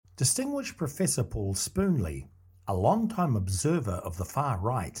Distinguished Professor Paul Spoonley, a long-time observer of the far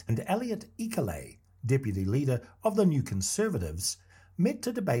right, and Elliot Ekeley, deputy leader of the New Conservatives, met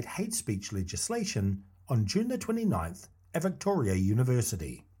to debate hate speech legislation on June the 29th at Victoria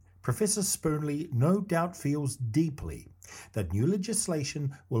University. Professor Spoonley no doubt feels deeply that new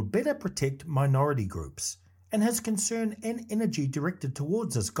legislation will better protect minority groups, and his concern and energy directed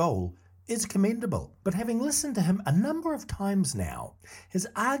towards this goal is commendable. But having listened to him a number of times now, his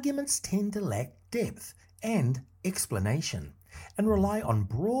arguments tend to lack depth and explanation, and rely on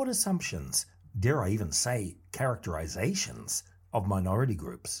broad assumptions, dare I even say characterizations, of minority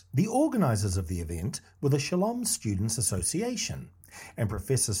groups. The organisers of the event were the Shalom Students Association, and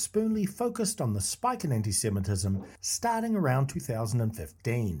Professor Spoonley focused on the spike in anti-Semitism starting around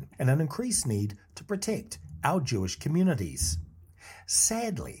 2015 and an increased need to protect our Jewish communities.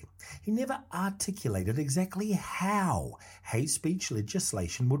 Sadly, he never articulated exactly how hate speech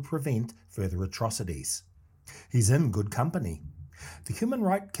legislation would prevent further atrocities. He's in good company. The Human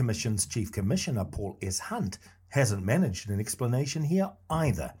Rights Commission's Chief Commissioner Paul S. Hunt hasn't managed an explanation here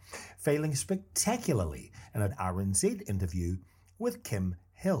either, failing spectacularly in an RNZ interview with Kim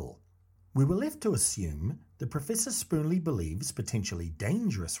Hill. We were left to assume that Professor Spoonley believes potentially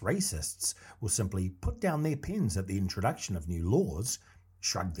dangerous racists will simply put down their pens at the introduction of new laws,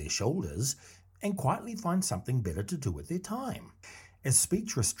 shrug their shoulders, and quietly find something better to do with their time. As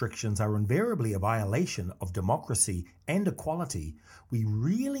speech restrictions are invariably a violation of democracy and equality, we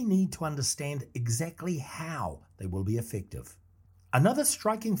really need to understand exactly how they will be effective. Another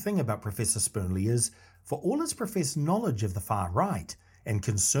striking thing about Professor Spoonley is, for all his professed knowledge of the far right and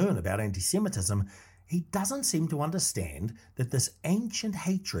concern about anti-Semitism, he doesn't seem to understand that this ancient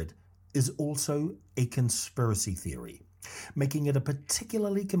hatred is also a conspiracy theory, making it a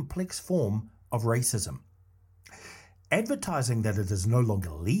particularly complex form of racism. Advertising that it is no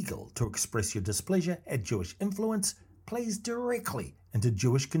longer legal to express your displeasure at Jewish influence plays directly into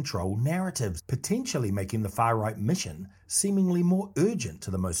Jewish control narratives, potentially making the far-right mission seemingly more urgent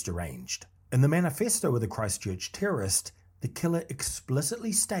to the most deranged. In the manifesto of the Christchurch terrorist, the killer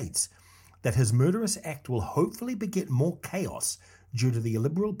explicitly states that his murderous act will hopefully beget more chaos due to the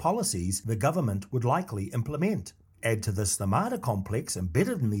illiberal policies the government would likely implement. Add to this the martyr complex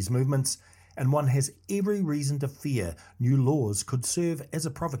embedded in these movements, and one has every reason to fear new laws could serve as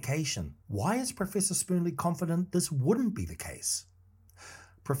a provocation. Why is Professor Spoonley confident this wouldn't be the case?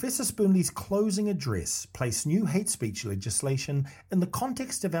 Professor Spoonley's closing address placed new hate speech legislation in the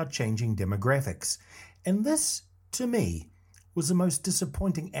context of our changing demographics, and this, to me, was the most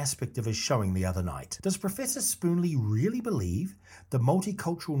disappointing aspect of his showing the other night. Does Professor Spoonley really believe that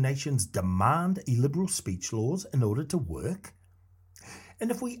multicultural nations demand illiberal speech laws in order to work?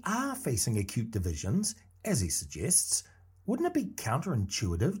 And if we are facing acute divisions, as he suggests, wouldn't it be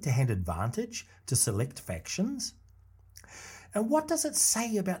counterintuitive to hand advantage to select factions? And what does it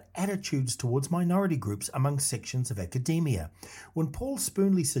say about attitudes towards minority groups among sections of academia when Paul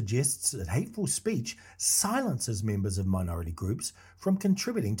Spoonley suggests that hateful speech silences members of minority groups from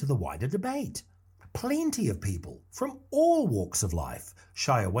contributing to the wider debate? Plenty of people from all walks of life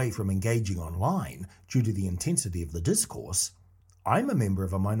shy away from engaging online due to the intensity of the discourse. I'm a member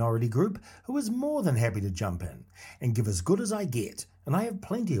of a minority group who is more than happy to jump in and give as good as I get, and I have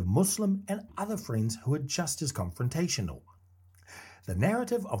plenty of Muslim and other friends who are just as confrontational. The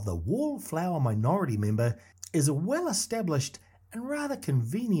narrative of the wallflower minority member is a well-established and rather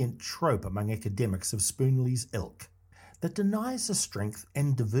convenient trope among academics of Spoonley's ilk that denies the strength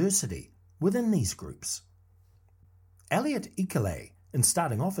and diversity within these groups. Elliot Ekeley, in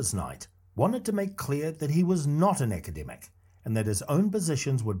starting off his night, wanted to make clear that he was not an academic, and that his own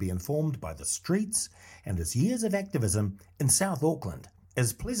positions would be informed by the streets and his years of activism in South Auckland.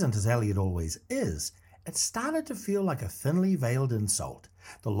 As pleasant as Elliot always is, it started to feel like a thinly veiled insult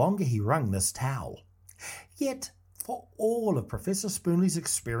the longer he wrung this towel. Yet, for all of Professor Spoonley's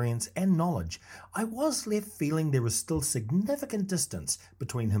experience and knowledge, I was left feeling there was still significant distance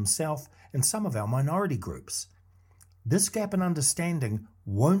between himself and some of our minority groups. This gap in understanding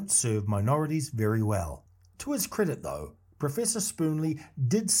won't serve minorities very well. To his credit, though, Professor Spoonley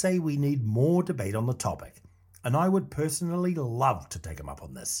did say we need more debate on the topic, and I would personally love to take him up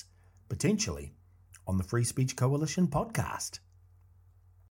on this, potentially on the Free Speech Coalition podcast.